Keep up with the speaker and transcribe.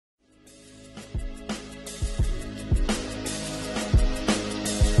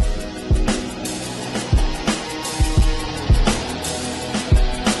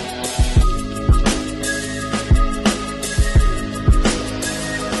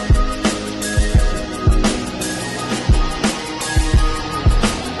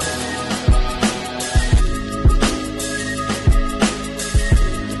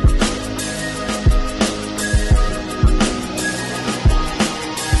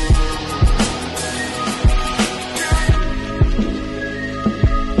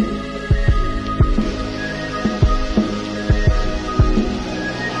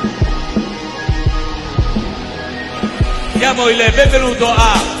diamo il benvenuto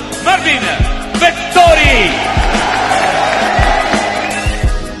a Marvin Vettori.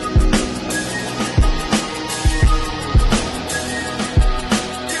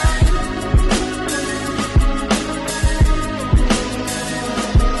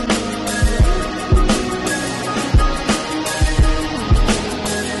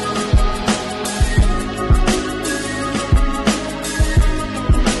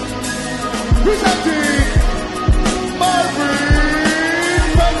 Presenting Marvin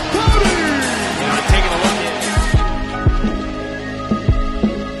Vettori. Taking a look at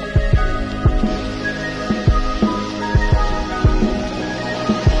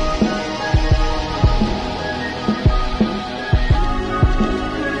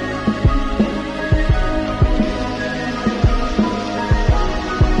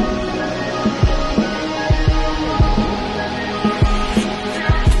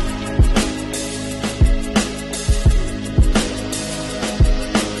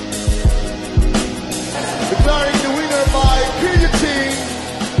Declaring the winner by guillotine,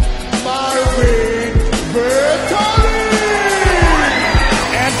 Marvin Vettori.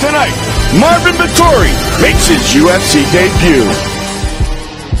 And tonight, Marvin Vettori makes his UFC debut.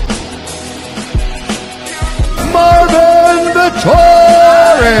 Marvin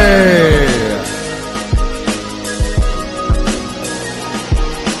Vettori.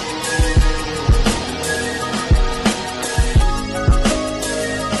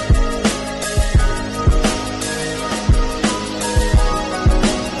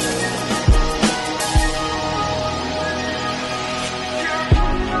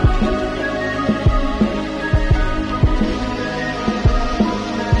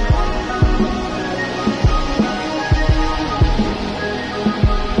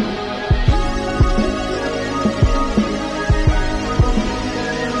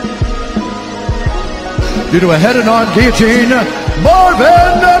 Due to a head-on guillotine,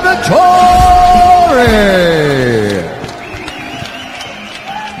 Marvin Vettori.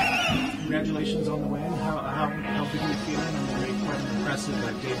 Congratulations on the win. How big are you feeling? And quite an impressive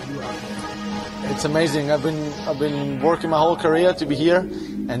debut out there. It's amazing. I've been working my whole career to be here,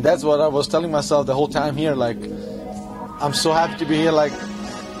 and that's what I was telling myself the whole time here. Like, I'm so happy to be here. Like,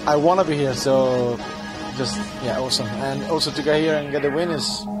 I want to be here. So, just awesome. And also to get here and get the win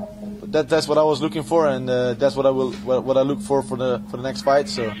is that's what I was looking for, and that's what I look for the next fight.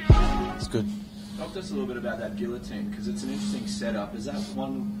 So, it's good. Talk to us a little bit about that guillotine, because it's an interesting setup. Is that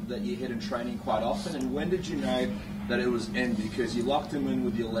one that you hit in training quite often? And when did you know that it was in? Because you locked him in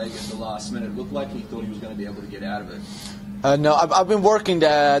with your leg at the last minute. It looked like he thought he was going to be able to get out of it. No, I've been working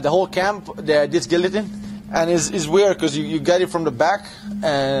the whole camp, this guillotine, and it's weird because you get it from the back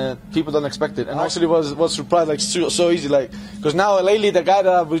and people don't expect it. And actually was surprised, like so easy, like, because now lately the guy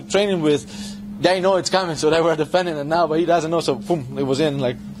that I've been training with, they know it's coming, so they were defending it now, but he doesn't know, so boom, it was in,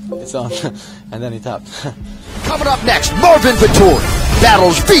 like, it's on, and then he tapped. Coming up next, Marvin Vettori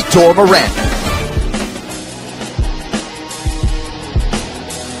battles Vitor Miranda.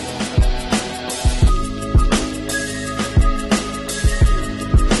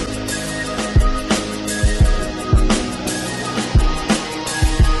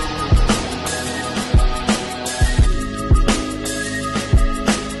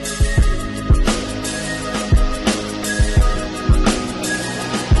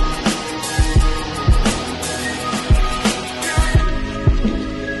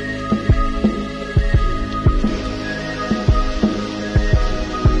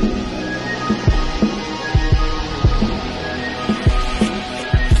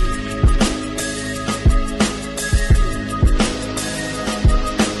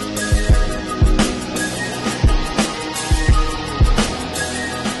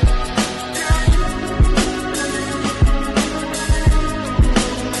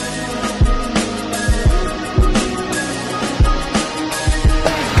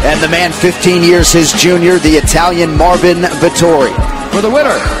 And the man 15 years his junior, the Italian Marvin Vettori. For the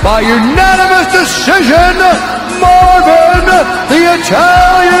winner by unanimous decision, Marvin, the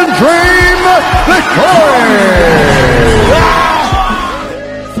Italian Dream, Vettori.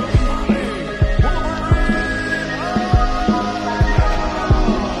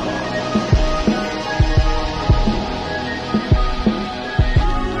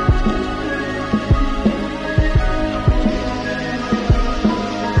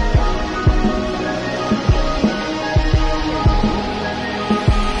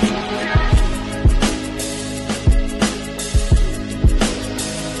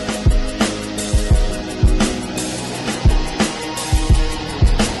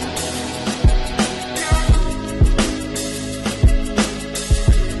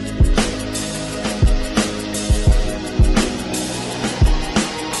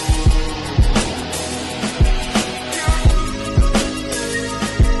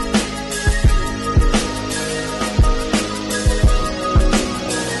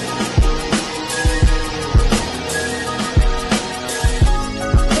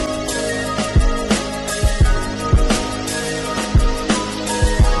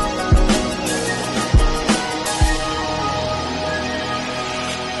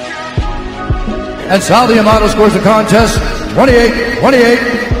 And Saudi Amato scores the contest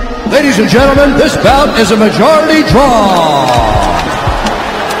 28-28. Ladies and gentlemen, this bout is a majority draw.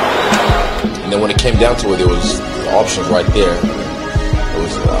 And then when it came down to it, there was the options right there. It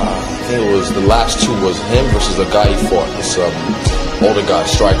was, I think it was the last two was him versus a guy he fought, this older guy,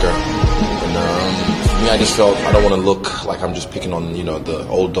 striker. And for me, I just felt I don't want to look like I'm just picking on the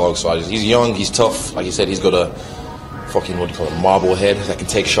old dog. So he's young, he's tough. Like you said, he's got a fucking marble head that can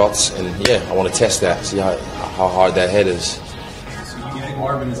take shots. And yeah, I want to test that, see how hard that head is. So you think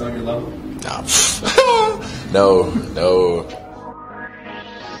Marvin is on your level? Nah, no.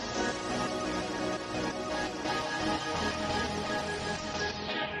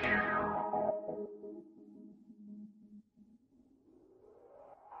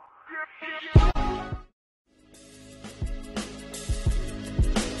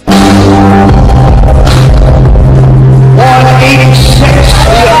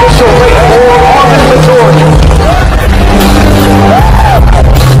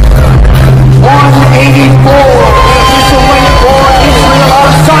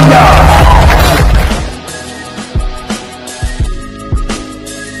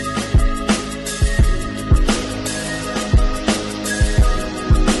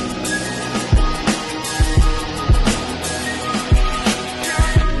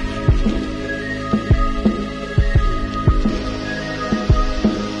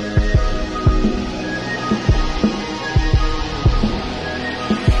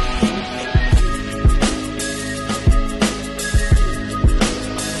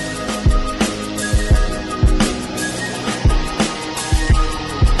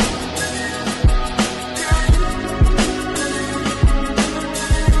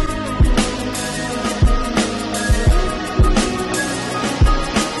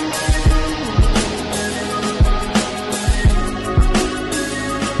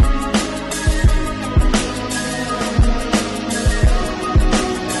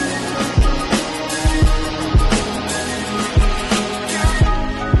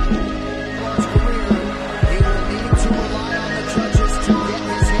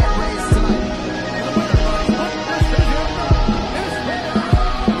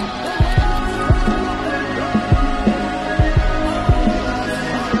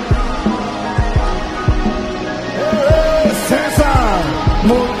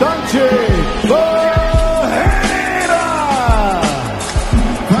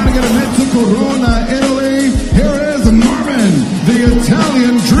 Fighting in Mexico, Corona, Italy, here is Marvin, the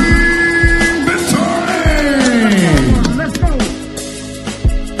Italian Dream Vettori. Let's go.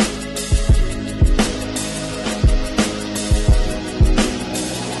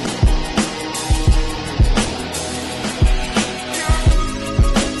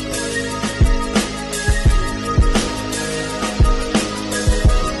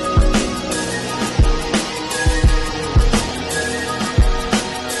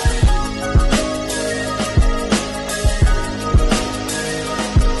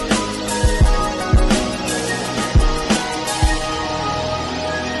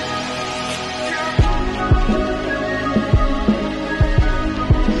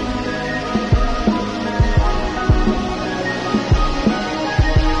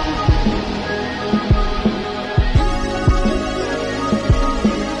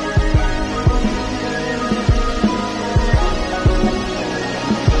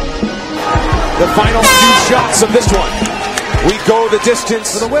 The final few shots of this one. We go the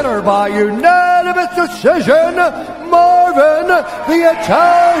distance. For the winner by unanimous decision, Marvin, the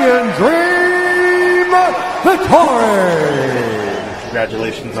Italian Dream Vettori.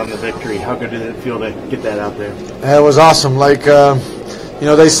 Congratulations on the victory. How good did it feel to get that out there? It was awesome. Like,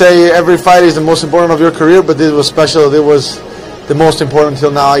 they say every fight is the most important of your career, but this was special. It was the most important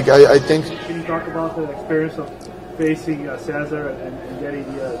until now, I think. Can you talk about the experience of facing Cesar and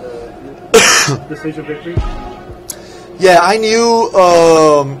getting the decision victory? Yeah, I knew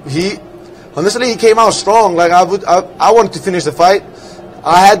he came out strong. Like I wanted to finish the fight.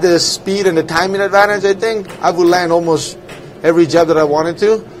 I had the speed and the timing advantage. I think I would land almost every jab that I wanted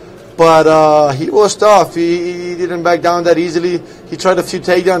to, but he was tough. He didn't back down that easily. He tried a few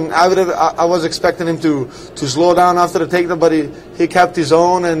takedowns. I was expecting him to slow down after the takedown, but he kept his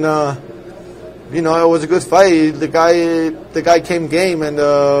own, and it was a good fight. The guy came game, and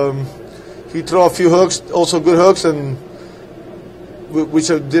he threw a few hooks, also good hooks, and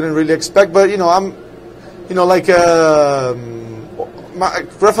which I didn't really expect. But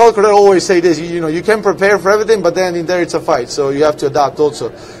Rafael Correa always say this. You can prepare for everything, but then in there it's a fight, so you have to adapt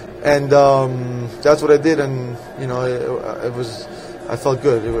also. And that's what I did, and I felt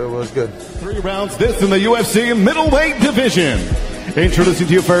good. It was good. 3 rounds. This in the UFC middleweight division. Introducing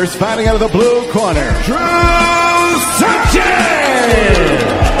to you first, fighting out of the blue corner, Drew Sanchez!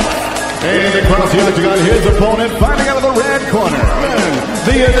 And across the octagon, his opponent, fighting out of the red corner,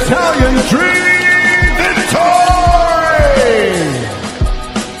 the Italian Dream, Vettori!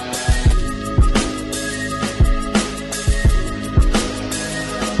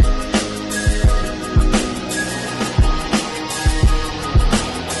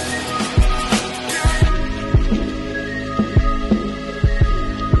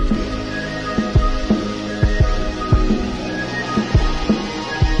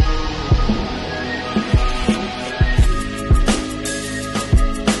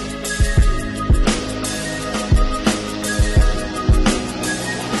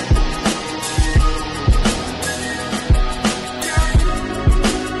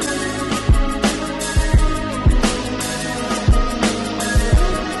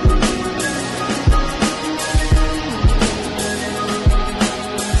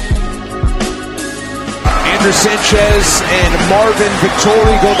 Sanchez and Marvin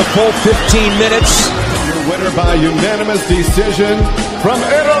Vettori go the full 15 minutes. Your winner by unanimous decision from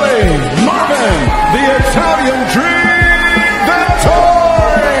Italy, Marvin, the Italian.